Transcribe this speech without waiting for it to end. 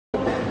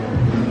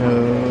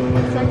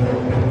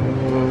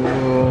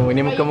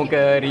Ini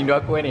muka-muka rindu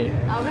aku ni.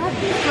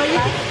 Habis. Kau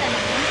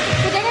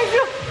jangan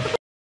zoom.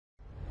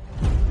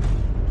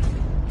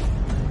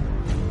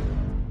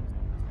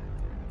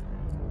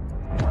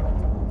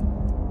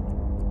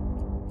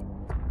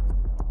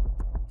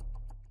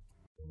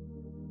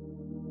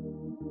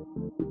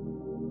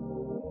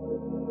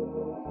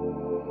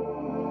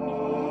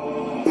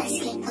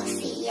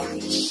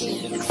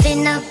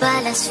 Fina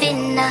balas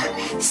fina,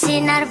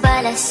 sinar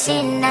balas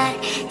sinar,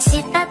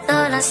 sita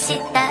tolong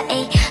sita,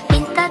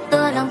 pinta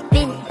tolong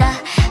pinta.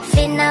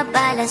 Fina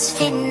balas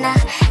fina,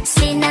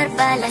 sinar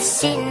balas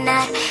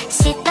sinar,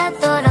 sita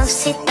tolong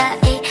sita,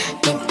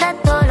 pinta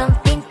tolong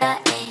pinta,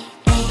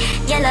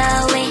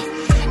 yalah weh.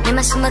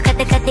 Memang semua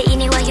kata-kata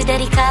ini wahyu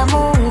dari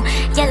kamu,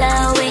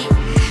 yalah weh.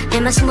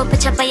 Memang semua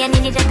pencapaian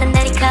ini datang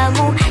dari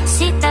kamu,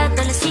 sita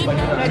tolong sita.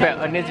 Cepat,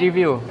 honest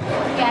review.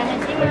 Okay,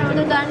 honest review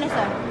betul-betul honest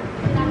lah.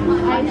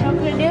 Ice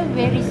chocolate dia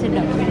very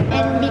sedap.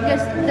 And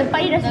because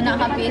tempat dia dah nak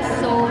habis,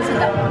 so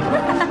sedap.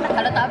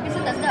 Kalau tak habis, so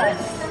tak sedap.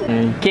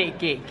 Kek.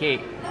 Kek,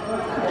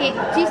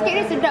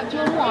 cheesecake dia sedap.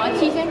 Cuma muak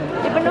cheese kan.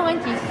 Dia penuh dengan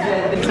cheese.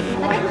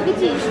 Tapi suka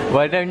cheese.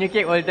 Well done punya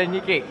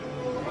kek.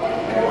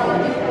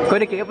 Kau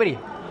ada kek apa ni?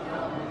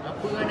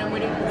 Apa nama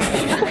dia?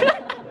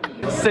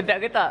 Sedap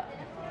ke tak?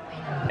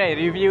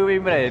 Review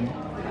Imran.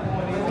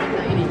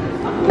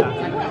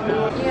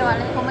 Ya,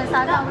 komen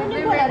salah.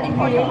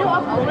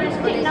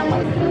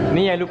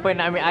 Ni yang lupa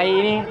nak ambil air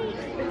ni.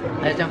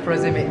 Macam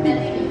frozen McD.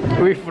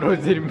 Wih,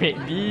 frozen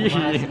McD.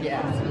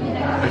 Ya,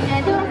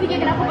 tu orang fikir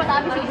kenapa kau tak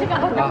habis lagi cakap.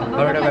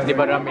 Baru dapat. Dia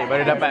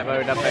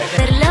baru dapat.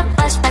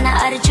 Terlepas panah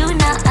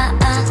Arjuna,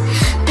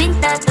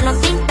 pinta tolong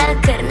pinta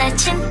kerana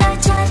cinta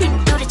jadi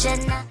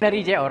durjana. Dari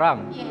je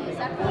orang. Yes,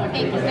 aku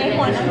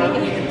Doraemon nama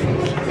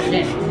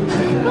dia.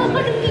 Kau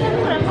dengki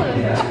dengan aku apa?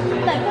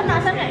 Tak, kau nak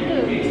sangat ke?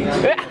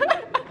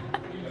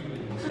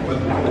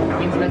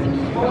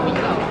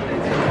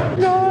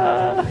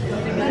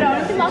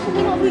 Nanti mak aku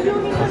tengok video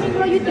ni kau ni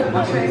keluar YouTube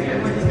kau.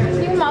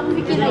 Ni mak aku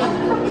fikir lain.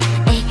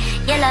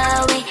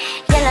 Yalah weh,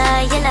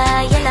 yalah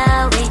yalah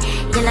yalah weh,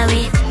 yalah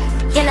weh,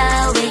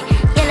 yalah weh,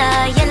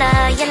 yalah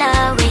yalah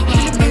yalah weh,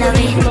 yalah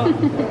weh.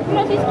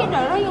 Gelak sikit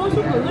dah lah yang orang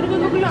suka. Kau dengar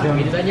kau gelak.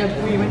 Kita tanya aku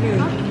mana?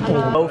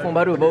 Bau phone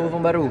baru.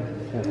 Phone baru.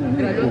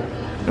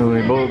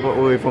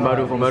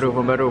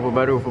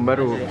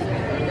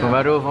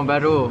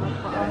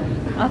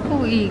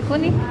 Aku kau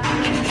ni.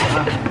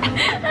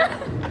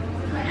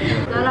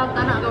 Kalau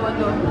tak nak kau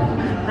bantu.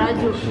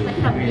 Rajuk.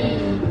 Tapi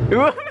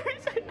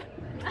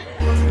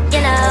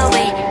Yalah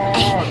weh,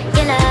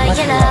 yalah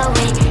yalah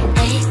weh,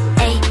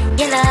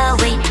 yalah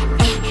weh,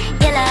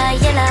 yalah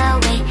yalah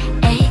weh,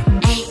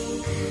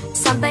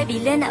 sampai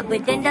bila nak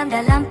berdendam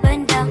dalam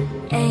pendam,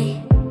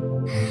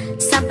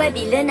 sampai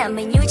bila nak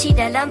menyuci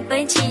dalam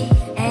benci,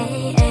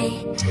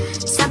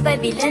 sampai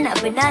bila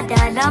nak benar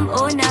dalam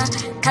ona.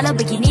 Kalau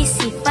begini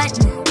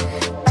sifatmu,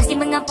 pasti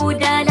mengampu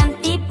dalam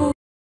tipu.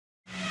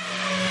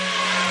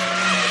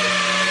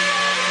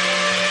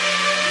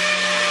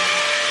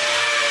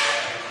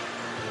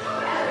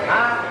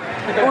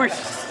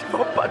 Uish,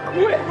 bapak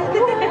kuat.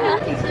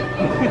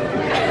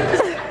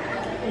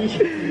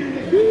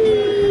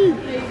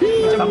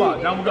 Sabar,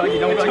 jangan buka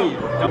lagi.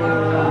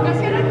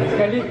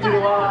 Sekali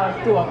keluar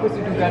tu aku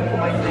sedugan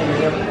permainan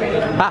dia.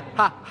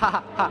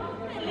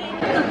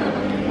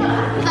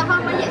 tak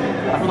faham ayat.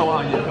 Aku tak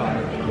faham je.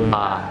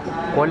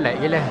 Collect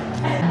je lah.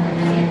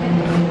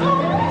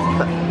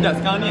 Sekejap,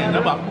 sekarang ni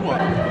nampak aku lah.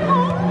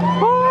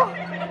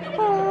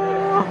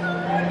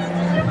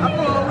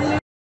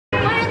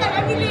 Mana tak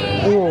ada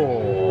delay.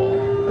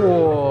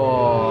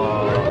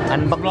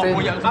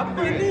 Unboxing. Yang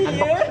apa ni?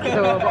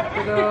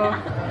 Unboxing tu.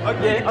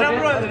 Okey, drum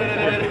roll.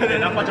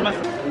 Nampak macam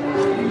masa.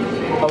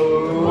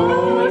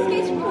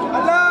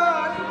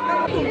 Alah.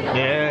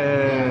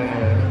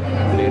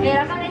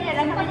 Rakam dia.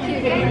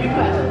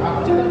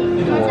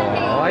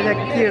 Banyak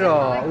kira.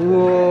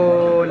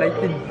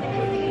 Lighting.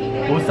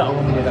 Rosak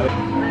orang punya tak.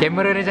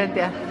 Kamera dia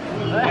cantik ah.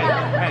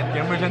 Kan,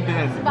 kamera cantik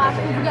kan? Sebab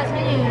aku juga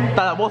sebenarnya.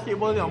 Tak bosik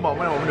nampak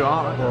mana benda.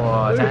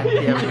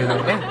 Cantik lah benda tu.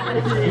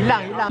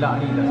 Hilang.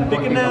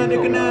 Dia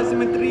kena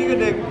simetri ke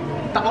dia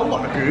tak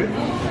awak ke?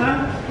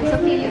 It's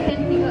okay, you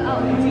can figure out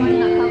macam mana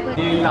nak cover.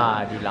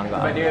 Dia hilang ke?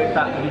 Sebab dia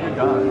tak ada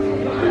juga.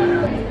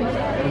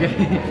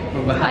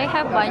 I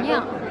have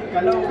banyak.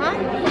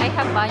 I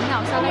have banyak.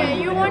 Soalnya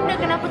you wonder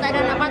kenapa tak ada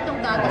anak patung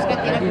tak atas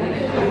katil aku.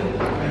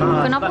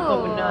 Kenapa? Sebab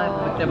kau pernah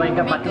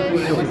terbayangkan patung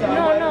tu.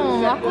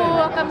 No. Aku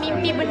akan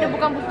mimpi benda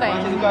bukan-bukan.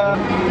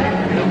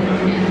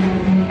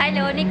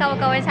 Hello, ni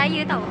kawan-kawan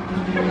saya tau.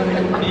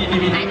 Tapi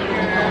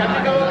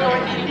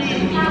kawan-kawan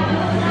ini.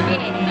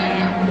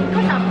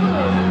 Kau siapa?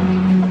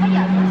 Apa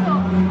ya?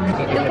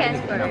 Itu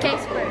Casper.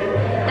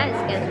 That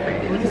is Casper.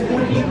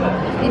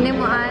 Ini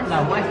Muaz.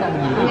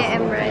 Ini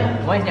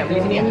Emran. Why nak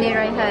beli sini? Ini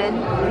Raihan.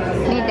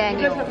 Ini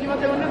Daniel.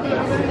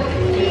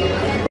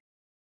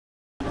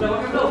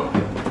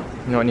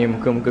 Tengok ni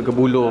muka-muka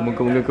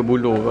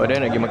kebulur.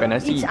 Ada nak pergi makan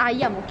nasi. It's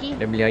ayam, okey?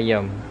 Dah beli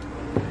ayam.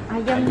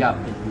 Ayam.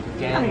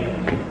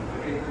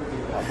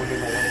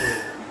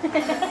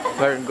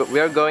 We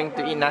are going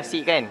to eat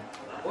nasi kan?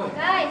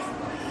 Guys,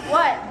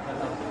 what?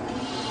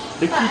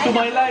 The key to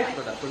my life.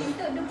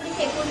 Untuk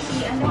duplicate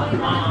kunci, anda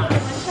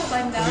macam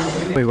anda.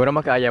 Weh, korang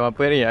makan ayam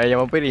apa ni?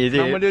 Ayam apa ni?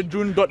 Nama dia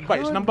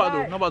June.bites. Nampak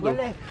tu? Nampak tu?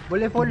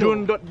 Boleh follow.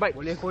 June.bites.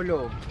 Boleh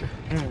follow.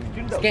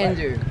 Scan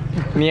je.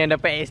 Ni yang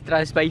dapat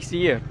extra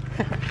spicy je.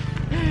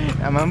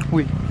 Tak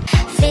mampu.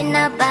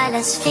 Finna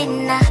balas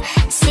finna,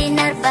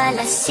 sinar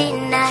balas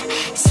sinar.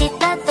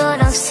 Sita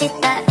tolong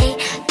sita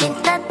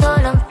pinta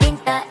tolong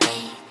pinta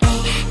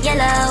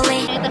Yalah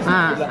weh.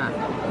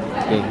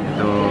 Okay,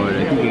 betul.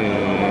 Dah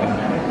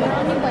 3.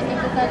 Orang ni buat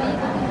 3 kali.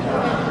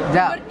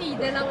 Sekejap. Seperti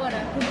dalam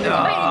orang.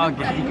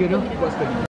 Okay. 3 tu.